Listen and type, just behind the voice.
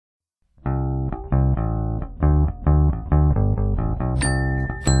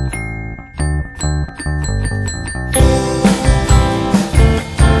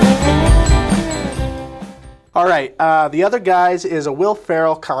All right. The Other Guys is a Will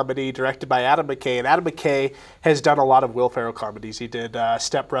Ferrell comedy directed by Adam McKay. And Adam McKay has done a lot of Will Ferrell comedies. He did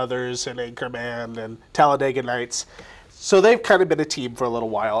Step Brothers and Anchorman and Talladega Nights. So they've kind of been a team for a little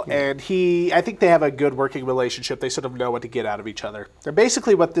while. And I think they have a good working relationship. They sort of know what to get out of each other. And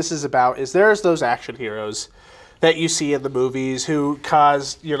basically what this is about is there's those action heroes that you see in the movies who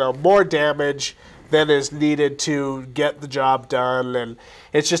cause, more damage than is needed to get the job done. And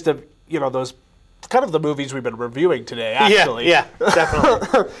it's just those kind of the movies we've been reviewing today, actually. Yeah,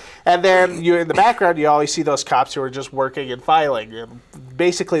 definitely. And then in the background, you always see those cops who are just working and filing. And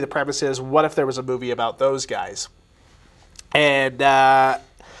basically the premise is, what if there was a movie about those guys? And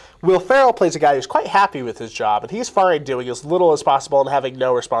Will Ferrell plays a guy who's quite happy with his job, and he's fine doing as little as possible and having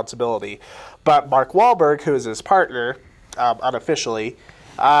no responsibility. But Mark Wahlberg, who is his partner, unofficially,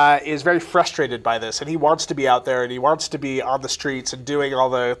 is very frustrated by this, and he wants to be out there, and he wants to be on the streets and doing all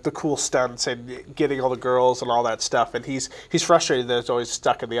the cool stunts and getting all the girls and all that stuff, and he's frustrated that he's always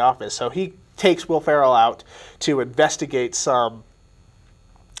stuck in the office. So he takes Will Ferrell out to investigate some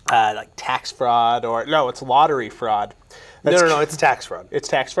tax fraud, it's lottery fraud. No, it's tax fraud. It's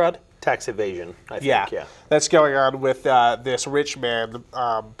tax fraud? Tax evasion, I think, yeah. That's going on with this rich man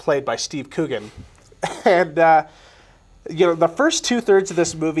played by Steve Coogan. And the first 2/3 of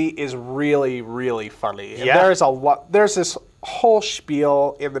this movie is really, really funny. And there's this whole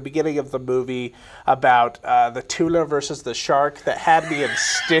spiel in the beginning of the movie about the tuna versus the shark that had me in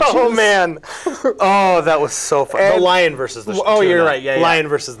stitches. Oh, man. Oh, that was so fun. The lion versus the tuna. Oh, you're right. Yeah. Lion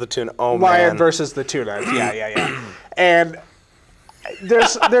versus the tuna. Oh, man. Lion versus the tuna. Yeah. And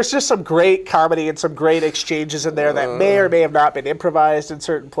there's just some great comedy and some great exchanges in there that may or may have not been improvised in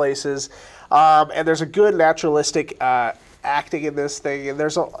certain places. And there's a good naturalistic acting in this thing, and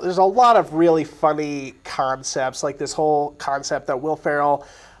there's a lot of really funny concepts, like this whole concept that Will Ferrell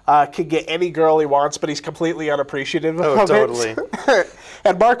can get any girl he wants, but he's completely unappreciative of it. Totally.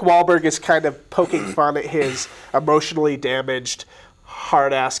 And Mark Wahlberg is kind of poking fun at his emotionally damaged,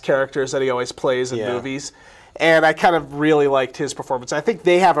 hard-ass characters that he always plays in movies. And I kind of really liked his performance. I think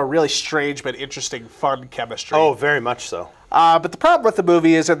they have a really strange but interesting, fun chemistry. Oh, very much so. But the problem with the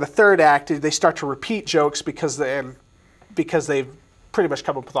movie is in the third act, they start to repeat jokes because they've pretty much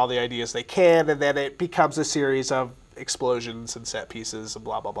come up with all the ideas they can, and then it becomes a series of explosions and set pieces and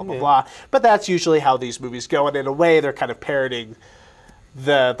blah, blah, blah, blah, blah. But that's usually how these movies go, and in a way they're kind of parroting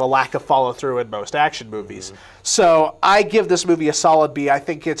the lack of follow-through in most action movies. So I give this movie a solid B. I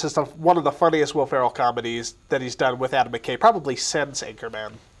think it's just one of the funniest Will Ferrell comedies that he's done with Adam McKay, probably since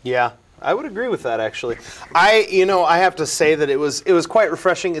Anchorman. Yeah, I would agree with that, actually. I have to say that it was quite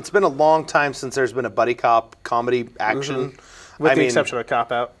refreshing. It's been a long time since there's been a buddy cop comedy action. With the exception of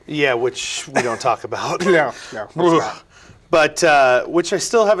Cop Out. Yeah, which we don't talk about. No. But which I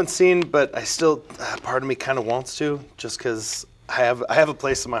still haven't seen, but I still, part of me kind of wants to, just because I have a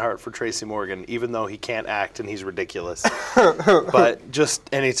place in my heart for Tracy Morgan, even though he can't act and he's ridiculous. But just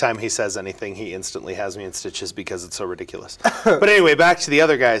anytime he says anything, he instantly has me in stitches because it's so ridiculous. But anyway, back to The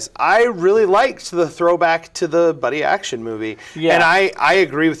Other Guys. I really liked the throwback to the buddy action movie. Yeah. And I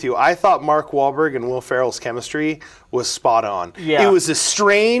agree with you. I thought Mark Wahlberg and Will Ferrell's chemistry was spot on. Yeah. It was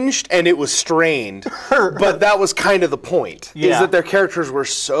estranged and it was strained, but that was kind of the point. Is that their characters were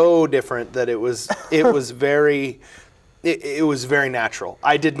so different that it was very... It was very natural.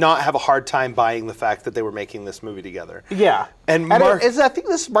 I did not have a hard time buying the fact that they were making this movie together. Yeah. And I think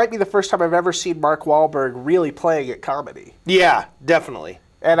this might be the first time I've ever seen Mark Wahlberg really playing at comedy. Yeah, definitely.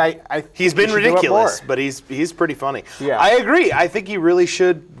 And he's been ridiculous, but he's pretty funny. Yeah. I agree. I think he really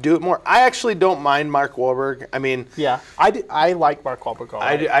should do it more. I actually don't mind Mark Wahlberg. I mean, I like Mark Wahlberg.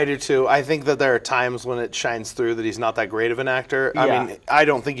 I do too. I think that there are times when it shines through that he's not that great of an actor. I mean, I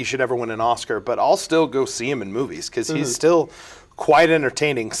don't think he should ever win an Oscar, but I'll still go see him in movies because he's still quite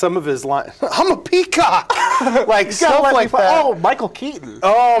entertaining. Some of his lines, I'm a peacock, like stuff like that. Oh, Michael Keaton.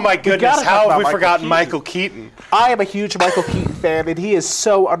 Oh my goodness, how have we forgotten Michael Keaton? I am a huge Michael Keaton fan, and he is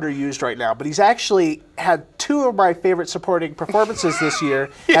so underused right now. But he's actually had two of my favorite supporting performances this year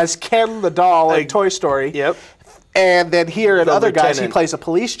as Ken the doll in Toy Story. Yep. And then here in Other Guys, he plays a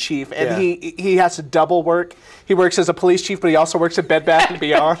police chief, and he has to double work. He works as a police chief, but he also works at Bed Bath &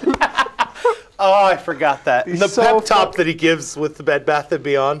 Beyond. Oh, I forgot that. The pep talk that he gives with the Bed Bath &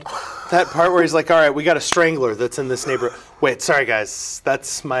 Beyond. That part where he's like, all right, we got a strangler that's in this neighborhood. Wait, sorry, guys.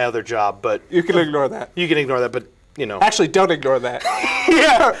 That's my other job, but... You can ignore that. You can ignore that, but, Actually, don't ignore that.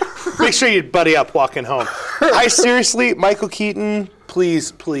 Yeah. Make sure you buddy up walking home. Seriously, Michael Keaton,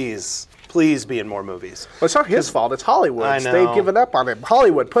 please Please be in more movies. Well, it's not his fault. It's Hollywood's. I know. They've given up on him.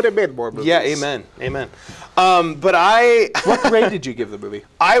 Hollywood, put him in more movies. Yeah, amen. But What grade did you give the movie?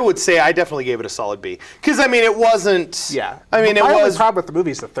 I would say I definitely gave it a solid B. Because, I mean, it wasn't... Yeah. I mean, My only problem with the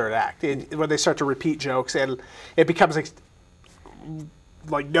movie is the third act. When they start to repeat jokes, and it becomes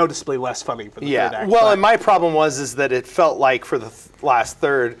like noticeably less funny for the third act. Well, and my problem is that it felt like for the last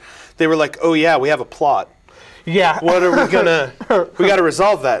third, they were like, oh, yeah, we have a plot. Yeah. What are we gonna? We got to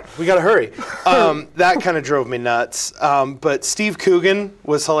resolve that. We got to hurry. That kind of drove me nuts. But Steve Coogan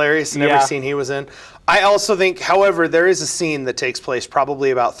was hilarious in every scene he was in. I also think, however, there is a scene that takes place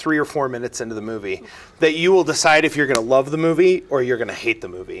probably about 3 or 4 minutes into the movie that you will decide if you're going to love the movie or you're going to hate the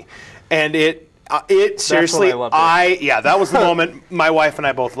movie, and it seriously, that was the moment my wife and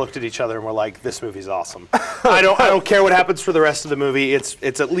I both looked at each other and were like, "This movie's awesome." I don't care what happens for the rest of the movie.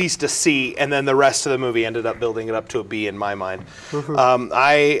 It's at least a C, and then the rest of the movie ended up building it up to a B in my mind.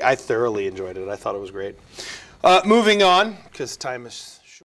 I thoroughly enjoyed it. I thought it was great. Moving on, because time is